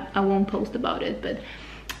it, I won't post about it. But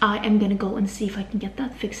I am gonna go and see if I can get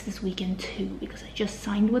that fixed this weekend too, because I just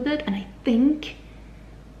signed with it, and I think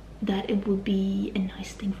that it would be a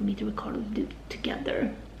nice thing for me to record and do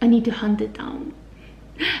together. I need to hunt it down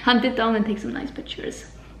and take some nice pictures.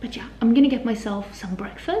 But yeah, I'm gonna get myself some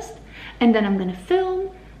breakfast and then I'm gonna film,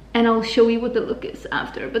 and I'll show you what the look is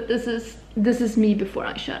after. But this is me before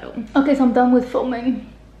eyeshadow. Okay, so I'm done with filming.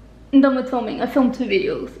 I filmed 2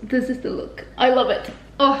 videos. This is the look. I love it.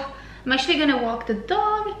 Oh, I'm actually gonna walk the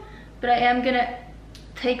dog, but I am gonna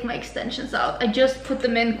take my extensions out. I just put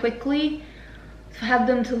them in quickly to have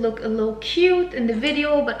them to look a little cute in the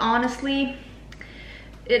video, but honestly,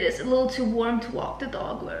 it is a little too warm to walk the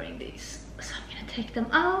dog wearing these. So I'm gonna take them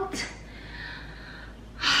out.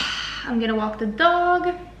 I'm gonna walk the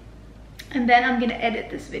dog, and then I'm gonna edit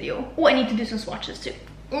this video. Oh, I need to do some swatches too.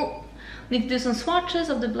 Oh, I need to do some swatches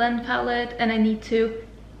of the blend palette, and I need to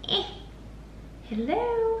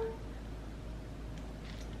hello,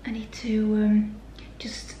 I need to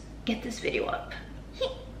just get this video up.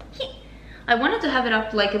 I wanted to have it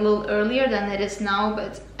up like a little earlier than it is now,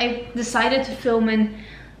 but I decided to film in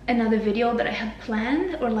another video that I had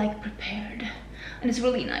planned or like prepared, and it's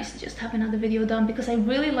really nice to just have another video done because I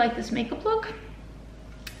really like this makeup look,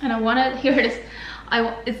 and I wanted, here it is,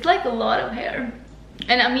 it's like a lot of hair,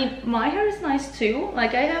 and I mean my hair is nice too,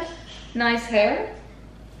 like I have nice hair.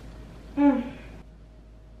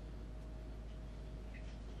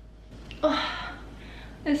 Oh,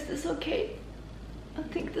 is this okay? I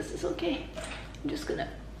think this is okay. I'm just gonna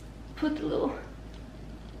put a little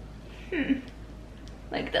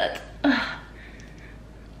like that.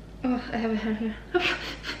 Oh, I have a hair here.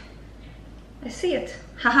 I see it.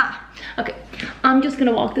 Haha. Okay, I'm just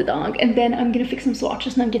gonna walk the dog and then I'm gonna fix some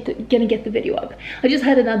swatches and I'm gonna get the video up. I just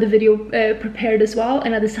had another video prepared as well,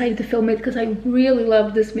 and I decided to film it because I really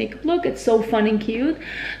love this makeup look. It's so fun and cute.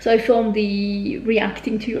 So I filmed the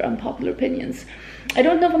reacting to your unpopular opinions. I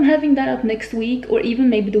don't know if I'm having that up next week or even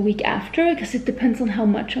maybe the week after, because it depends on how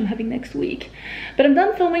much I'm having next week. But I'm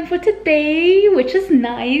done filming for today, which is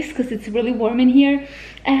nice because it's really warm in here,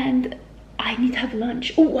 and I need to have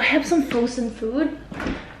lunch. Oh, I have some frozen food,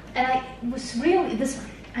 and I was really, this one,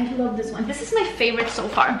 I love this one. This is my favorite so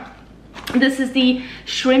far. This is the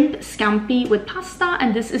shrimp scampi with pasta,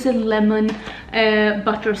 and this is a lemon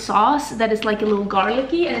butter sauce that is like a little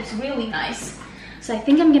garlicky, and it's really nice. So I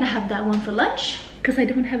think I'm gonna have that one for lunch because I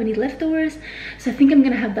don't have any leftovers. So I think I'm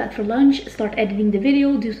gonna have that for lunch, start editing the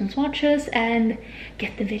video, do some swatches, and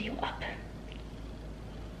get the video up.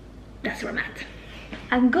 That's where I'm at.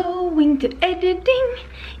 I'm going to editing,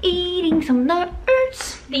 eating some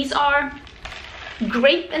nuts. These are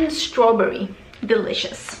grape and strawberry,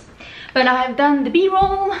 delicious. But I've done the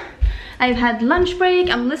B-roll, I've had lunch break,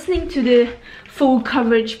 I'm listening to the full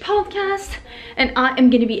coverage podcast, and I am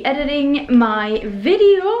gonna be editing my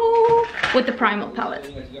video with the Primal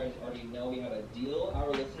palette.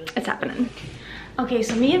 It's happening. Okay,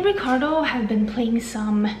 so me and Ricardo have been playing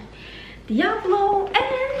some Diablo,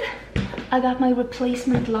 and I got my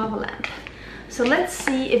replacement lava lamp. So let's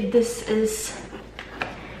see if this is,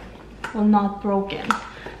 well, not broken.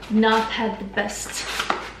 Not had the best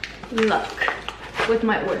luck with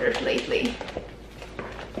my orders lately.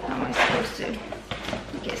 How am I supposed to?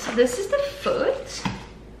 Okay, so this is the foot.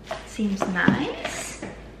 Seems nice.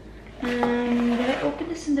 Did I open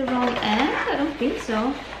this in the wrong end? I don't think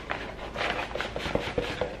so.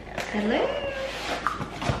 Hello.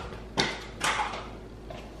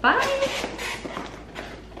 Bye.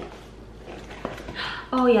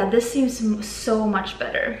 Oh yeah, this seems so much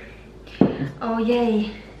better. Oh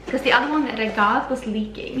yay. Because the other one that I got was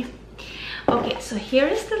leaking. Okay, so here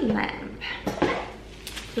is the lamp.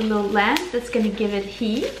 The little lamp that's gonna give it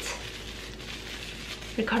heat.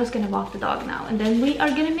 Ricardo's gonna walk the dog now, and then we are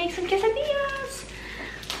gonna make some quesadillas.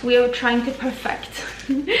 We are trying to perfect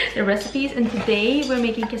the recipes, and today we're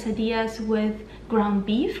making quesadillas with ground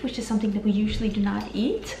beef, which is something that we usually do not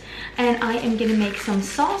eat. And I am gonna make some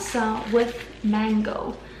salsa with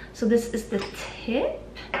mango. So this is the tip,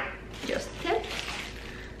 just tip.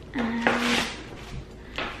 And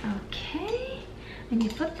okay, and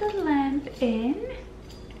you put the lamp in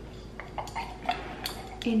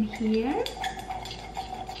here.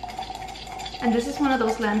 And this is one of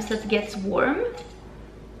those lamps that gets warm,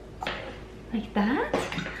 like that.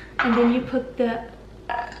 And then you put the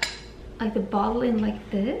bottle in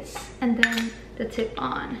like this, and then the tip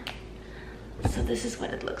on. So this is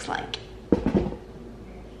what it looks like.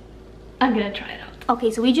 I'm gonna try it out.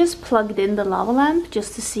 Okay, so we just plugged in the lava lamp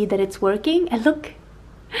just to see that it's working. And look,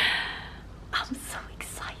 I'm so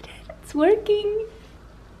excited. It's working.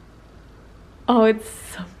 Oh, it's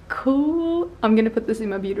so cool. I'm gonna put this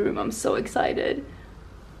in my beauty room. I'm so excited.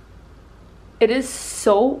 It is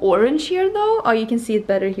so orange here though. Oh, you can see it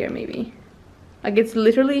better here maybe. Like it's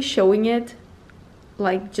literally showing it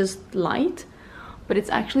like just light, but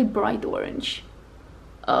it's actually bright orange.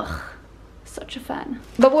 Ugh, such a fan.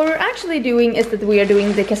 But what we're actually doing is that we are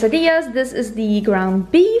doing the quesadillas. This is the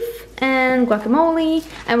ground beef and guacamole,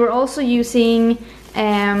 and we're also using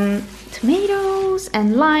tomatoes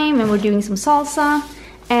and lime, and we're doing some salsa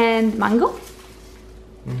and mango.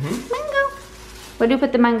 Mango. Where do you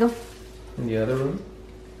put the mango? In the other room.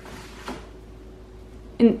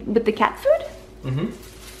 With the cat food?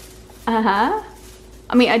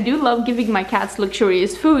 I mean, I do love giving my cats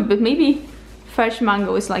luxurious food, but maybe fresh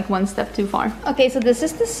mango is like one step too far. Okay, so this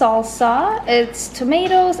is the salsa. It's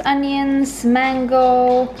tomatoes, onions,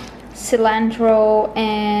 mango, cilantro,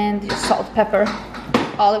 and salt, pepper,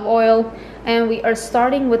 olive oil. And we are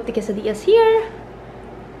starting with the quesadillas here.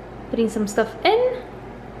 Putting some stuff in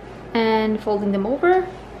and folding them over.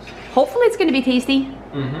 Hopefully it's gonna be tasty.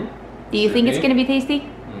 Do you think it's gonna be tasty?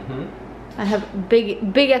 I have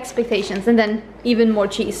big expectations, and then even more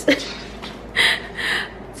cheese.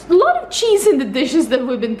 A lot of cheese in the dishes that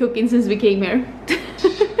we've been cooking since we came here.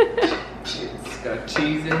 It's got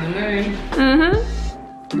cheese in the name.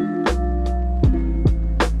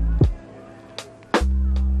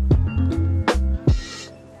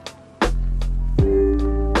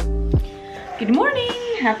 Good morning,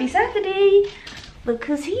 happy Saturday. Look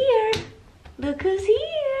who's here. Look who's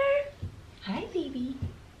here. Hi, baby.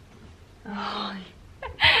 Oh.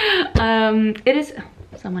 It is,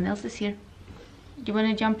 someone else is here. Do you want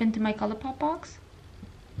to jump into my ColourPop box?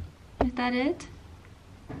 Is that it?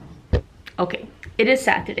 Okay, it is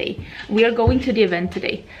Saturday. We are going to the event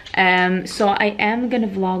today. So I am gonna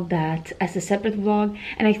vlog that as a separate vlog,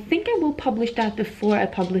 and I think I will publish that before I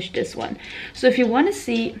publish this one. So if you want to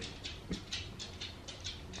see,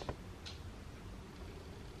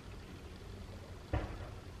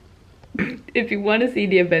 if you want to see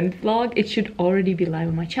the event vlog, it should already be live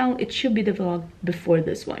on my channel. It should be the vlog before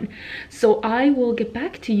this one. So I will get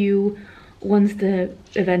back to you once the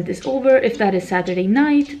event is over, if that is Saturday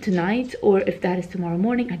night tonight, or if that is tomorrow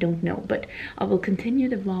morning, I don't know. But I will continue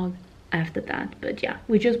the vlog after that. But yeah,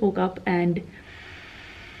 we just woke up and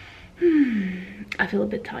I feel a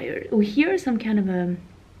bit tired. We hear some kind of a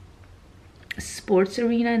sports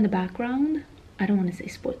arena in the background. I don't want to say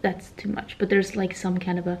sport, that's too much, but there's like some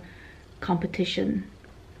kind of a competition,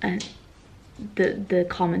 and the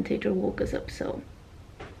commentator woke us up, so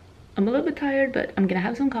I'm a little bit tired, but I'm gonna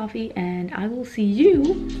have some coffee and I will see you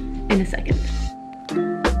in a second.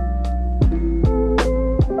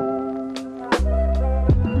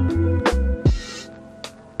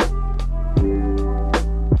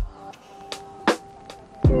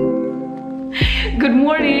 Good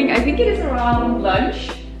morning. I think it is around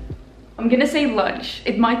lunch. I'm gonna say lunch.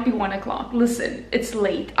 It might be 1 o'clock. Listen, it's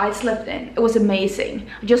late. I slept in. It was amazing.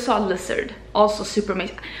 I just saw a lizard. Also super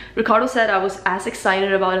amazing. Ricardo said I was as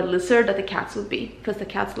excited about a lizard that the cats would be, because the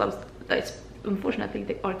cats love it.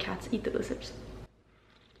 Unfortunately, our cats eat the lizards.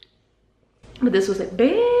 But this was a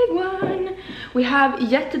big one. We have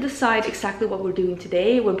yet to decide exactly what we're doing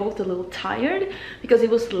today. We're both a little tired because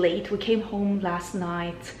it was late. We came home last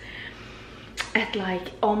night at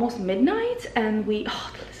like almost midnight, and the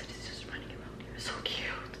lizard is just running around here. So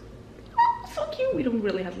cute. Oh, so cute. We don't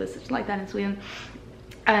really have lizards like that in Sweden.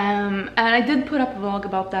 And I did put up a vlog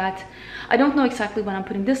about that. I don't know exactly when I'm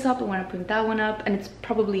putting this up and when I'm putting that one up, and it's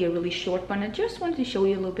probably a really short one. I just wanted to show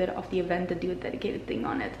you a little bit of the event and do a dedicated thing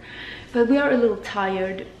on it. But we are a little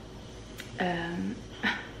tired, and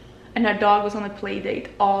our dog was on a play date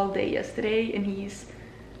all day yesterday, and he's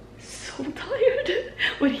so tired.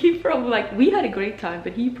 But he probably, like, we had a great time,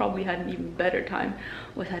 but he probably had an even better time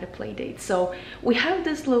with at a play date. So we have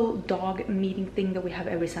this little dog meeting thing that we have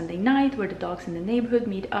every Sunday night, where the dogs in the neighborhood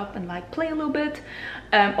meet up and like play a little bit.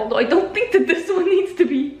 Although I don't think that this one needs to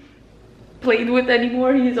be played with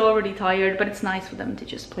anymore. He's already tired, but it's nice for them to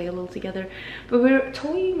just play a little together. But we're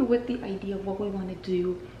toying with the idea of what we want to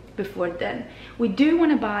do before then. We do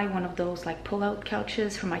want to buy one of those like pull-out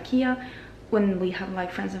couches from IKEA when we have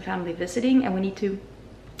like friends and family visiting, and we need to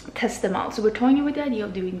test them out. So we're toying with the idea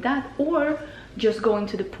of doing that, or just going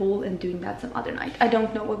to the pool and doing that some other night. I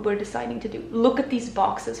don't know what we're deciding to do. Look at these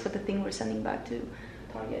boxes for the thing we're sending back to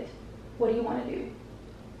Target. What do you want to do?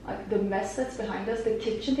 Like the mess that's behind us, the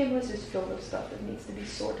kitchen table is just filled with stuff that needs to be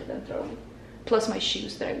sorted and thrown. Plus my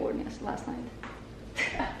shoes that I wore last night.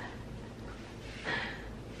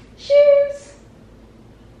 Shoes!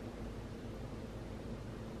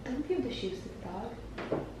 Don't give the shoes to the dog.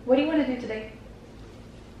 What do you want to do today?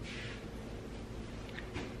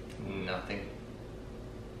 Nothing.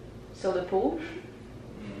 So the pool?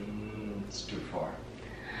 It's too far.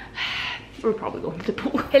 We're probably going to the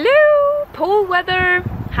pool. Hello, pool weather.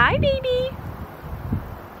 Hi, baby.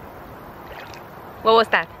 What was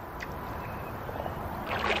that?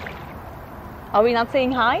 Are we not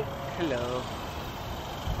saying hi? Hello.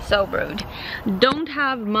 So rude. Don't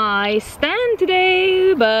have my stand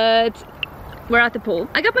today, but we're at the pool.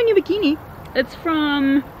 I got my new bikini. It's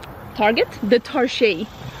from Target, the Target.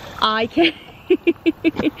 I can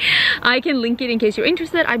link it in case you're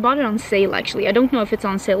interested. I bought it on sale actually. I don't know if it's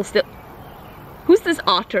on sale still. Who's this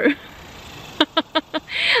otter?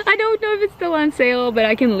 I don't know if it's still on sale, but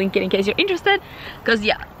I can link it in case you're interested. Because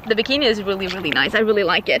yeah, the bikini is really, really nice. I really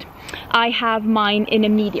like it. I have mine in a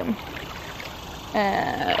medium.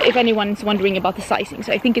 If anyone's wondering about the sizing,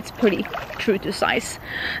 so I think it's pretty true to size.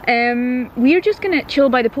 We're just gonna chill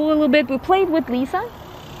by the pool a little bit. We played with Lisa,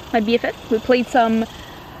 my BFF. We played some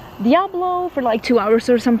Diablo for like 2 hours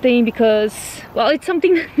or something because, well, it's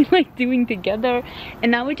something that we like doing together.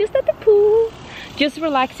 And now we're just at the pool, just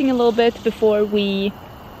relaxing a little bit before we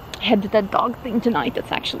head to that dog thing tonight.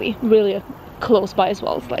 That's actually really close by as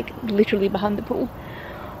well. It's like literally behind the pool.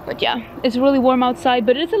 But yeah, it's really warm outside,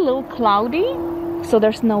 but it's a little cloudy, so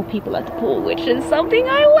there's no people at the pool, which is something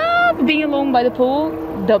I love. Being alone by the pool,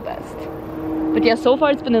 the best. But yeah, so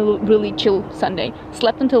far it's been a really chill Sunday.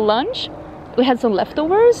 Slept until lunch. We had some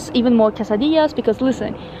leftovers, even more quesadillas, because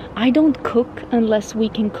listen, I don't cook unless we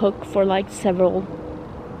can cook for like several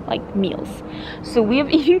like meals. So we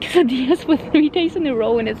have eaten quesadillas for 3 days in a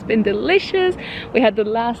row and it's been delicious. We had the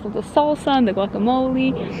last of the salsa and the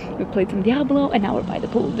guacamole. We played some Diablo and now we're by the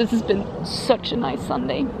pool. This has been such a nice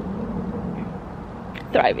Sunday.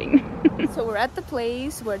 Thriving. So we're at the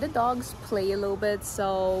place where the dogs play a little bit.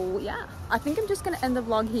 So yeah, I think I'm just gonna end the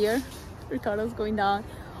vlog here. Ricardo's going down.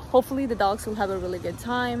 Hopefully the dogs will have a really good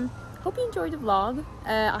time. Hope you enjoyed the vlog.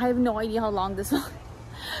 I have no idea how long this was.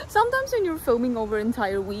 Sometimes when you're filming over an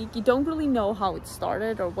entire week, you don't really know how it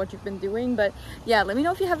started or what you've been doing. But yeah, let me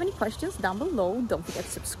know if you have any questions down below. Don't forget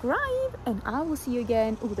to subscribe and I will see you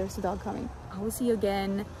again. Oh, there's the dog coming. I will see you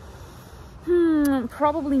again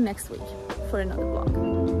probably next week for another vlog.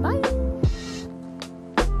 Bye.